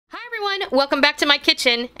welcome back to my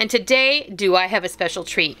kitchen, and today do I have a special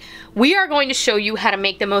treat. We are going to show you how to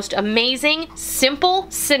make the most amazing, simple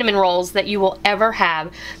cinnamon rolls that you will ever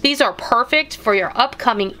have. These are perfect for your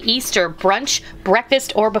upcoming Easter brunch,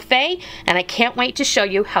 breakfast, or buffet, and I can't wait to show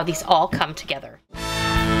you how these all come together.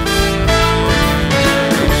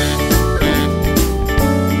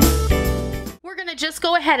 We're gonna just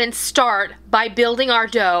go ahead and start by building our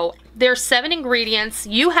dough. There's 7 ingredients.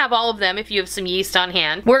 You have all of them if you have some yeast on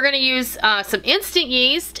hand. We're gonna use some instant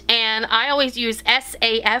yeast, and I always use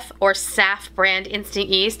SAF or SAF brand instant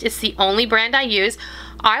yeast. It's the only brand I use.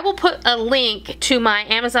 I will put a link to my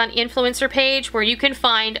Amazon influencer page where you can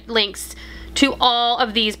find links to all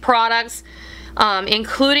of these products,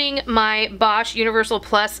 including my Bosch Universal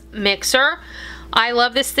Plus mixer. I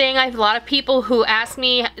love this thing. I have a lot of people who ask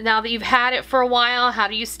me, now that you've had it for a while, how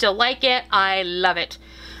do you still like it? I love it.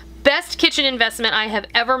 Best kitchen investment I have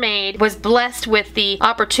ever made. Was blessed with the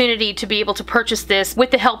opportunity to be able to purchase this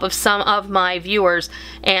with the help of some of my viewers,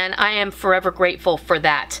 and I am forever grateful for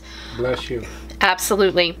that. Bless you.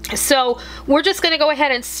 Absolutely. So we're just going to go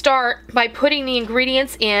ahead and start by putting the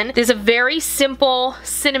ingredients in. This is a very simple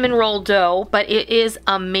cinnamon roll dough, but it is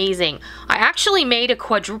amazing. I actually made a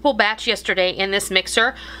quadruple batch yesterday in this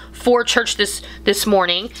mixer for church this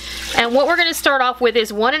morning. And what we're going to start off with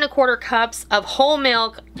is 1 1/4 cups of whole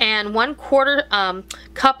milk and 1/4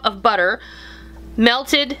 cup of butter.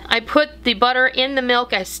 Melted. I put the butter in the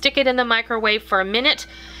milk. I stick it in the microwave for a minute.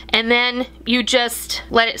 And then you just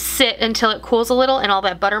let it sit until it cools a little and all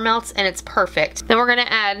that butter melts, and it's perfect. Then we're gonna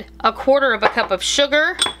add 1/4 cup of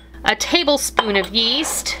sugar, a tablespoon of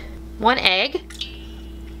yeast, 1 egg.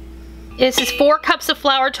 This is 4 cups of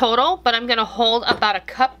flour total, but I'm gonna hold about 1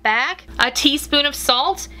 cup back, a teaspoon of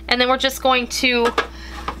salt, and then we're just going to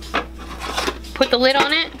put the lid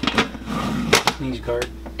on it. Sneeze guard.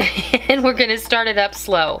 And we're gonna start it up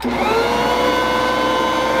slow.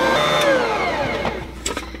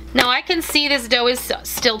 Now I can see this dough is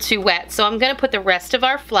still too wet, so I'm going to put the rest of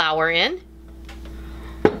our flour in.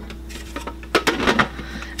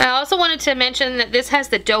 I also wanted to mention that this has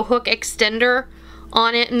the dough hook extender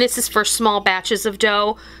on it, and this is for small batches of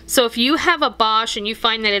dough. So if you have a Bosch and you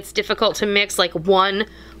find that it's difficult to mix like 1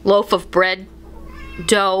 loaf of bread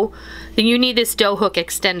dough, then you need this dough hook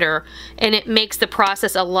extender, and it makes the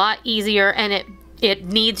process a lot easier, and it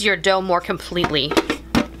kneads your dough more completely.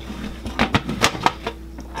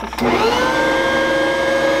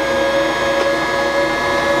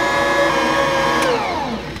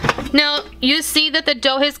 Now you see that the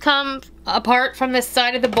dough has come apart from the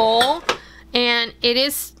side of the bowl, and it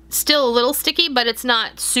is still a little sticky, but it's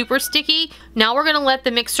not super sticky. Now we're going to let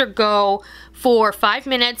the mixer go for 5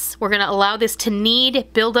 minutes. We're going to allow this to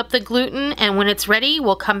knead, build up the gluten, and when it's ready,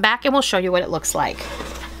 we'll come back and we'll show you what it looks like.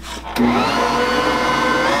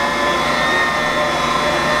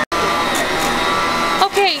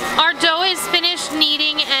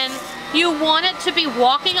 Kneading, and you want it to be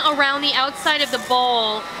walking around the outside of the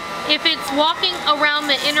bowl. If it's walking around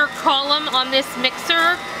the inner column on this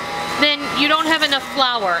mixer, then you don't have enough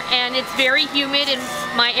flour, and it's very humid in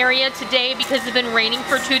my area today because it's been raining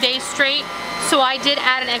for 2 days straight, so I did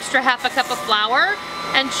add an extra 1/2 cup of flour,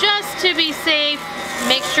 and just to be safe,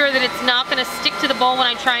 make sure that it's not going to stick to the bowl when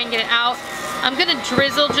I try and get it out, I'm going to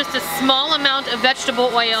drizzle just a small amount of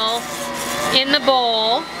vegetable oil in the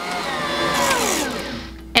bowl,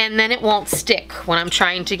 and then it won't stick when I'm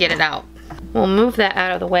trying to get it out. We'll move that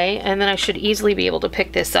out of the way, and then I should easily be able to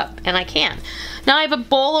pick this up, and I can. Now I have a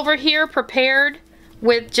bowl over here prepared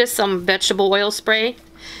with just some vegetable oil spray,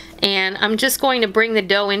 and I'm just going to bring the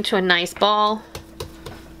dough into a nice ball,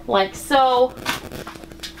 like so.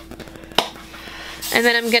 And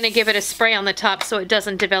then I'm going to give it a spray on the top so it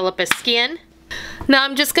doesn't develop a skin. Now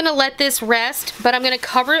I'm just going to let this rest, but I'm going to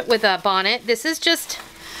cover it with a bonnet. This is just,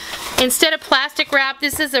 instead of plastic wrap,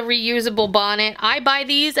 this is a reusable bonnet. I buy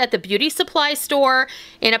these at the beauty supply store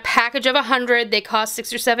in a package of 100. They cost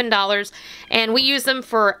 $6 or $7, and we use them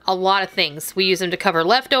for a lot of things. We use them to cover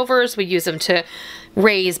leftovers. We use them to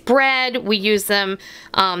raise bread. We use them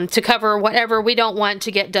to cover whatever we don't want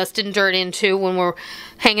to get dust and dirt into when we're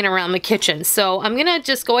hanging around the kitchen. So I'm gonna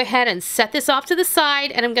just go ahead and set this off to the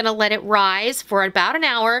side, and I'm gonna let it rise for about an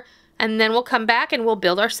hour, and then we'll come back and we'll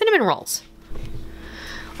build our cinnamon rolls.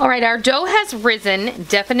 Alright, our dough has risen.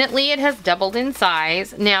 Definitely it has doubled in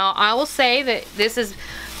size. Now, I will say that this has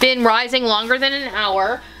been rising longer than an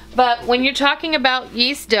hour, but when you're talking about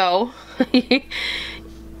yeast dough,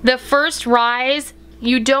 the first rise,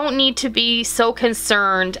 you don't need to be so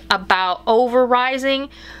concerned about over rising.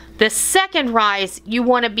 The second rise, you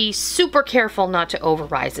want to be super careful not to over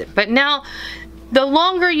rise it. But now, The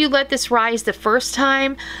longer you let this rise the first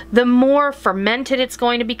time, the more fermented it's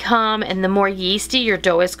going to become and the more yeasty your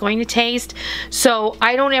dough is going to taste. So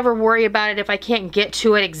I don't ever worry about it if I can't get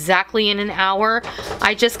to it exactly in an hour.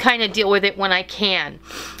 I just kind of deal with it when I can.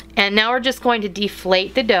 And now we're just going to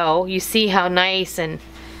deflate the dough. You see how nice and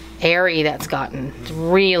airy that's gotten. It's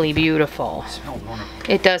really beautiful. It smells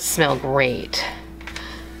wonderful. It does smell great.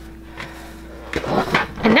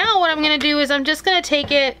 And now what I'm going to do is I'm just going to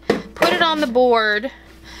take it, put it on the board,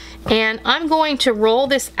 and I'm going to roll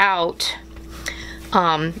this out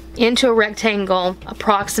into a rectangle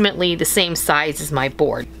approximately the same size as my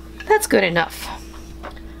board. That's good enough.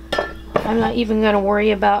 I'm not even going to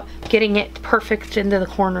worry about getting it perfect into the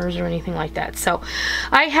corners or anything like that. So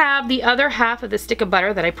I have the other half of the stick of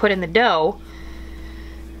butter that I put in the dough,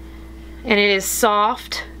 and it is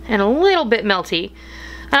soft and a little bit melty.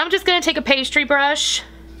 And I'm just going to take a pastry brush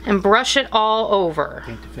and brush it all over.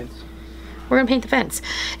 Paint the fence. We're going to paint the fence.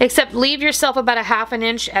 Except leave yourself about a ½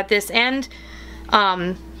 inch at this end,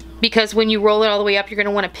 because when you roll it all the way up, you're going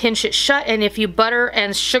to want to pinch it shut, and if you butter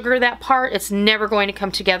and sugar that part, it's never going to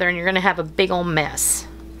come together and you're going to have a big old mess.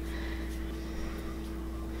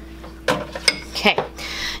 Okay,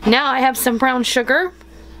 now I have some brown sugar.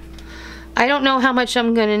 I don't know how much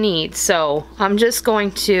I'm going to need, so I'm just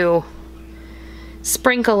going to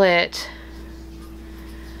sprinkle it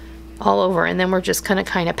all over, and then we're just going to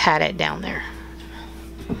kind of pat it down there.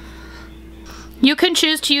 You can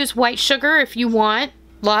choose to use white sugar if you want.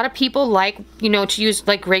 A lot of people like, you know, to use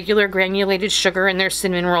like regular granulated sugar in their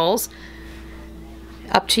cinnamon rolls.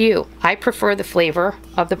 Up to you. I prefer the flavor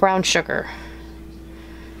of the brown sugar.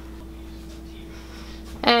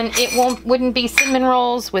 And it wouldn't be cinnamon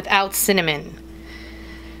rolls without cinnamon.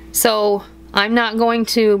 So I'm not going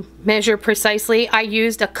to measure precisely. I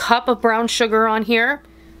used a cup of brown sugar on here.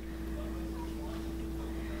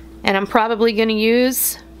 And I'm probably going to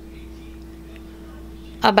use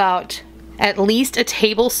about at least a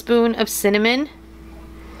tablespoon of cinnamon.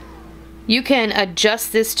 You can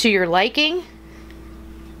adjust this to your liking.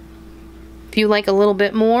 If you like a little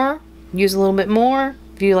bit more, use a little bit more.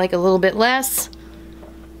 If you like a little bit less,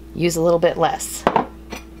 use a little bit less.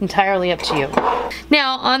 Entirely up to you.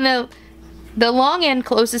 Now on the long end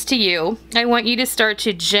closest to you, I want you to start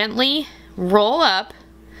to gently roll up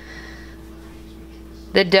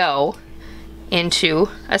the dough into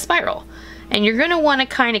a spiral. And you're going to want to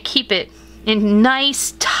kind of keep it in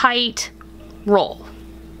nice tight roll.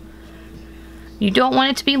 You don't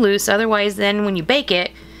want it to be loose, otherwise then when you bake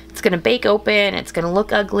it, it's going to bake open, it's going to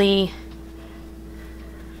look ugly.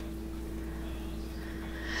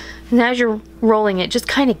 And as you're rolling it, just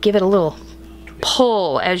kind of give it a little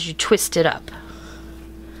pull as you twist it up.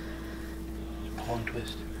 Pull and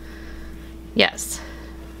twist. Yes.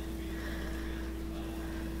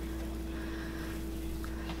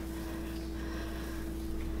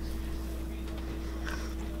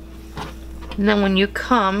 And then when you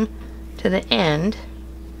come to the end,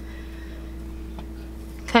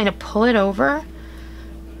 kind of pull it over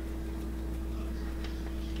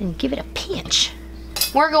and give it a pinch.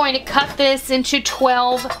 We're going to cut this into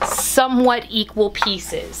 12 somewhat equal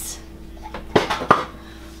pieces.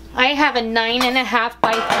 I have a 9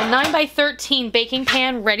 by 13 baking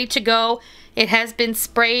pan ready to go. It has been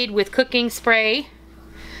sprayed with cooking spray.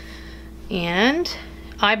 And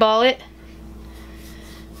eyeball it.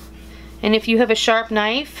 And if you have a sharp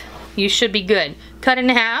knife, you should be good. Cut in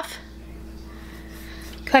half.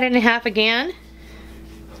 Cut it in half again.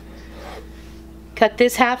 Cut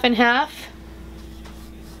this half in half.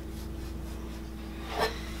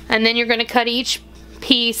 And then you're going to cut each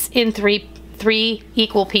piece in three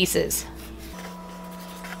equal pieces.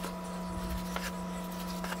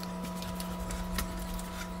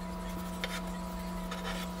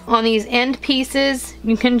 On these end pieces,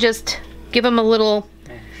 you can just give them a little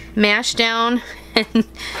mash down, and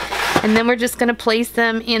then we're just going to place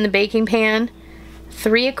them in the baking pan,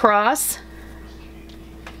 3 across.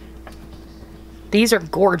 These are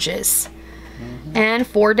gorgeous. And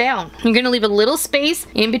 4 down. You're going to leave a little space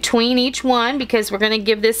in between each one because we're going to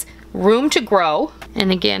give this room to grow.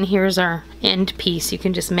 And again, here's our end piece. You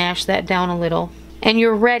can just mash that down a little. And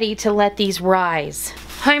you're ready to let these rise.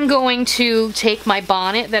 I'm going to take my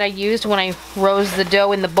bonnet that I used when I rose the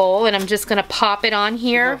dough in the bowl, and I'm just going to pop it on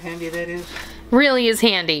here. See how handy that is? Really is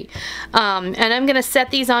handy. And I'm going to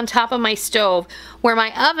set these on top of my stove where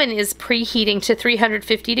my oven is preheating to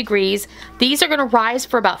 350 degrees. These are going to rise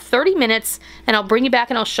for about 30 minutes, and I'll bring you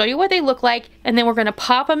back and I'll show you what they look like, and then we're going to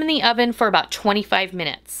pop them in the oven for about 25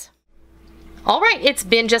 minutes. Alright, it's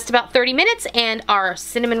been just about 30 minutes and our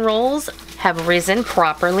cinnamon rolls have risen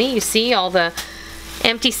properly. You see all the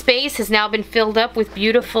Empty space has now been filled up with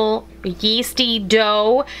beautiful yeasty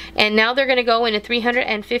dough, and now they're going to go in a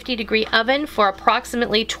 350-degree oven for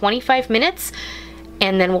approximately 25 minutes,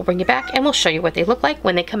 and then we'll bring you back and we'll show you what they look like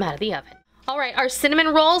when they come out of the oven. All right, our cinnamon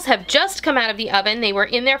rolls have just come out of the oven. They were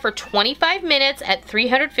in there for 25 minutes at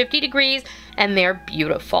 350 degrees, and they're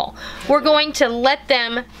beautiful. We're going to let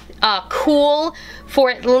them cool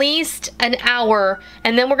for at least an hour,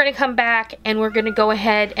 and then we're going to come back and we're going to go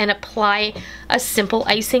ahead and apply a simple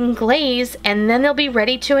icing glaze, and then they'll be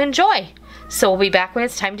ready to enjoy. So we'll be back when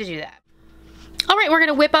it's time to do that. All right, we're going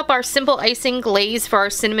to whip up our simple icing glaze for our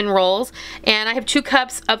cinnamon rolls, and I have 2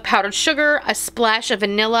 cups of powdered sugar, a splash of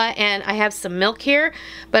vanilla, and I have some milk here,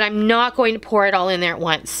 but I'm not going to pour it all in there at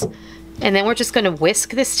once. And then we're just going to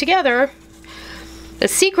whisk this together. The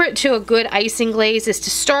secret to a good icing glaze is to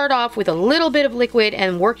start off with a little bit of liquid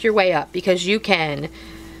and work your way up, because you can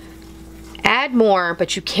add more,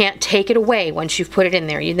 but you can't take it away once you've put it in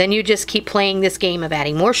there. Then you just keep playing this game of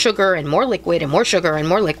adding more sugar and more liquid and more sugar and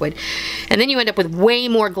more liquid, and then you end up with way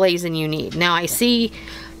more glaze than you need. Now I see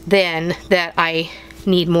then that I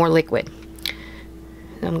need more liquid.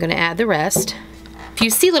 I'm going to add the rest. If you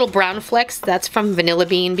see little brown flecks, that's from vanilla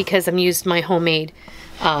bean, because I'm used my homemade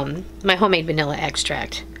vanilla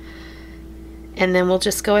extract. And then we'll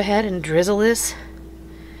just go ahead and drizzle this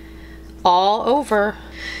all over.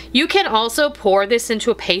 You can also pour this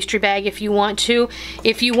into a pastry bag if you want to,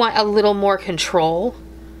 if you want a little more control.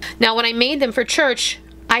 Now when I made them for church,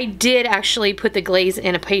 I did actually put the glaze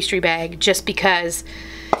in a pastry bag just because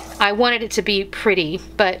I wanted it to be pretty,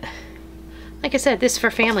 but like I said, this is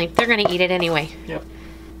for family. They're gonna eat it anyway. Yep.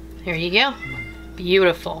 There you go.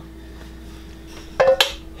 Beautiful.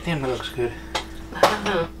 Damn, that looks good.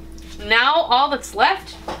 Now all that's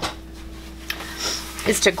left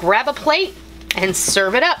is to grab a plate and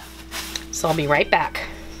serve it up. So I'll be right back.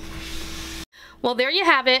 Well, there you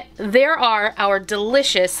have it. There are our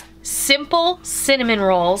delicious, simple cinnamon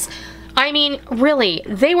rolls. I mean, really,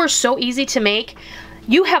 they were so easy to make.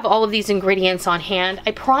 You have all of these ingredients on hand,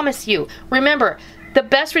 I promise you. Remember, the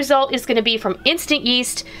best result is going to be from instant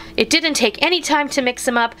yeast. It didn't take any time to mix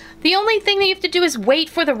them up. The only thing that you have to do is wait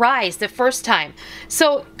for the rise the first time.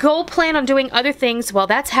 So go plan on doing other things while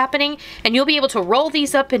that's happening, and you'll be able to roll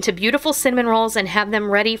these up into beautiful cinnamon rolls and have them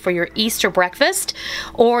ready for your Easter breakfast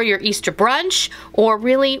or your Easter brunch, or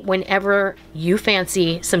really whenever you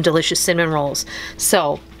fancy some delicious cinnamon rolls.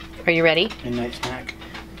 So, are you ready? Midnight snack.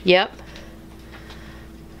 Yep.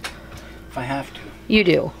 If I have to. You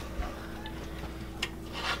do.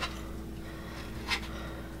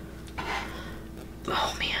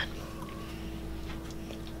 Oh man.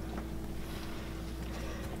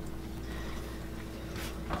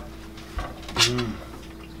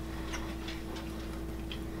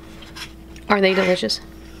 Are they delicious?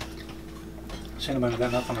 Cinnamon's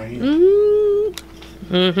got nothing on you.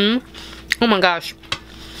 Oh my gosh.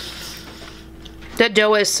 The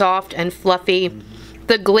dough is soft and fluffy.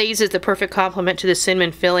 The glaze is the perfect complement to the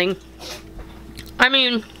cinnamon filling. I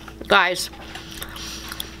mean, guys,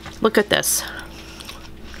 look at this.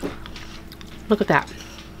 Look at that.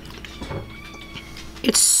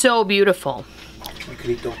 It's so beautiful. I could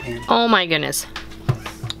eat dough pan. Oh my goodness.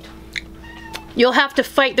 You'll have to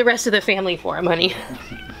fight the rest of the family for them, honey.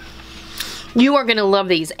 You are going to love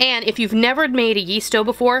these. And if you've never made a yeast dough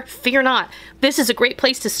before, fear not. This is a great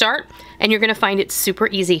place to start, and you're going to find it super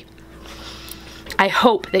easy. I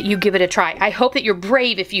hope that you give it a try. I hope that you're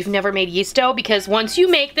brave if you've never made yeast dough, because once you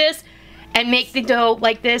make this and make the dough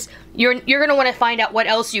like this, you're going to want to find out what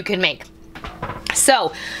else you can make.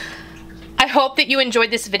 So, I hope that you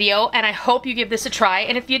enjoyed this video, and I hope you give this a try.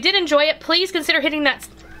 And if you did enjoy it, please consider hitting that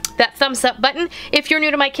thumbs up button. If you're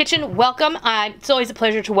new to my kitchen, welcome. It's always a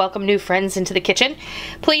pleasure to welcome new friends into the kitchen.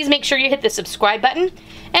 Please make sure you hit the subscribe button.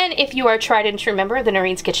 And if you are a tried and true member of the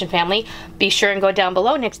Noreen's Kitchen family, be sure and go down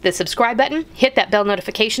below next to the subscribe button. Hit that bell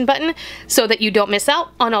notification button so that you don't miss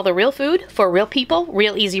out on all the real food for real people,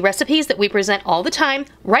 real easy recipes that we present all the time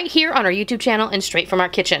right here on our YouTube channel and straight from our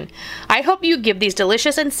kitchen. I hope you give these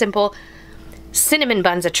delicious and simple cinnamon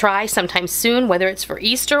buns a try sometime soon, whether it's for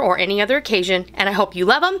Easter or any other occasion, and I hope you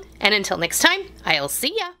love them. And until next time, I'll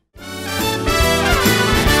see ya.